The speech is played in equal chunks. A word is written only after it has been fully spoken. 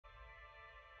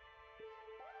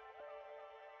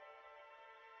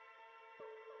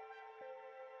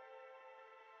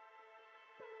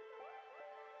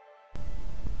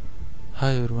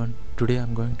Hi everyone, today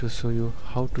I'm going to show you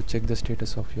how to check the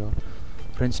status of your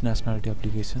French Nationality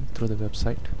application through the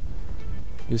website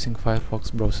using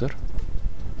Firefox browser.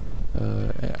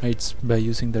 It's by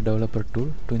using the developer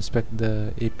tool to inspect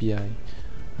the API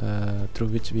through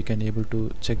which we can able to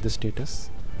check the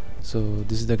status. So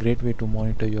this is the great way to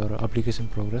monitor your application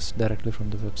progress directly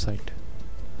from the website.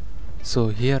 So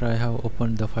here I have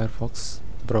opened the Firefox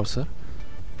browser.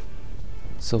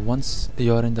 So once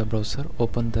you are in the browser,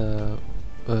 open the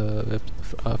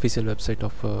official website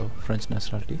of French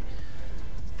Nationality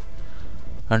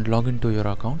and log into your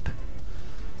account.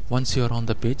 Once you are on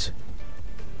the page,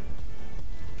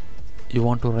 you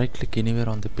want to right click anywhere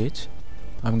on the page.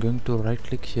 I'm going to right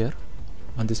click here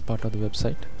on this part of the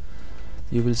website.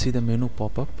 You will see the menu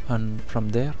pop up, and from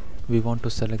there we want to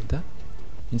select the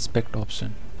inspect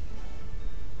option.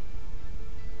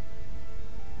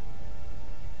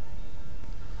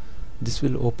 This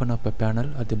will open up a panel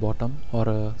at the bottom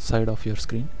or side of your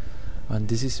screen, and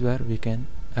this is where we can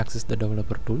access the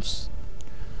developer tools.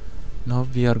 Now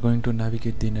we are going to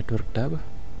navigate the network tab.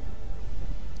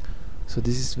 So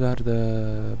this is where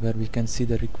we can see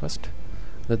the request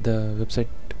that the website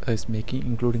is making,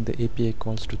 including the API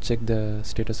calls to check the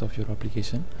status of your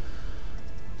application.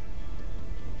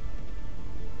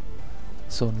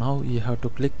 So now you have to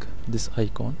click this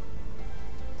icon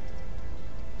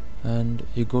and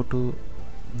you go to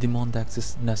Demande de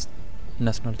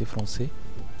Naturalisation Française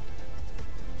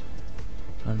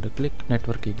and click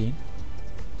network again.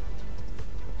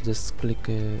 Just click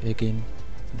again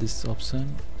this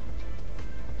option.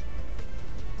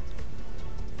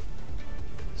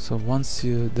 So once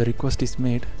the request is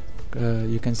made,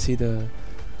 you can see the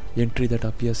entry that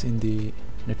appears in the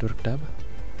network tab.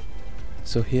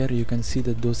 So here you can see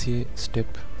the dossier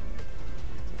step.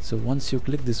 So once you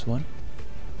click this one,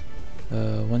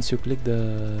 once you click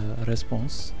the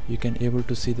response, you can able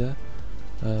to see the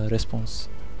response.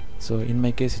 So in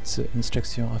my case it's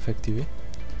instruction effective.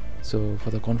 So for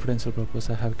the confidential purpose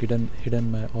I have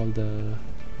hidden my all the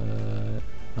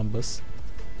numbers.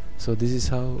 So this is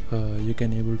how you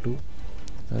can able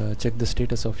to check the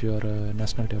status of your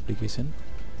nationality application.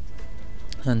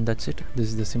 And that's it. This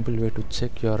is the simple way to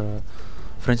check your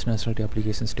French nationality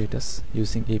application status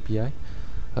using API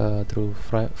through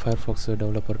Firefox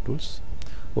developer tools.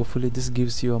 Hopefully this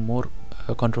gives you a more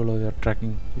control over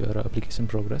tracking your application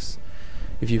progress.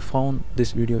 If you found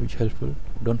this video helpful,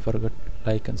 don't forget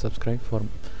like and subscribe for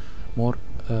more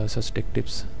such tech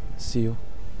tips. See you.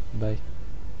 Bye.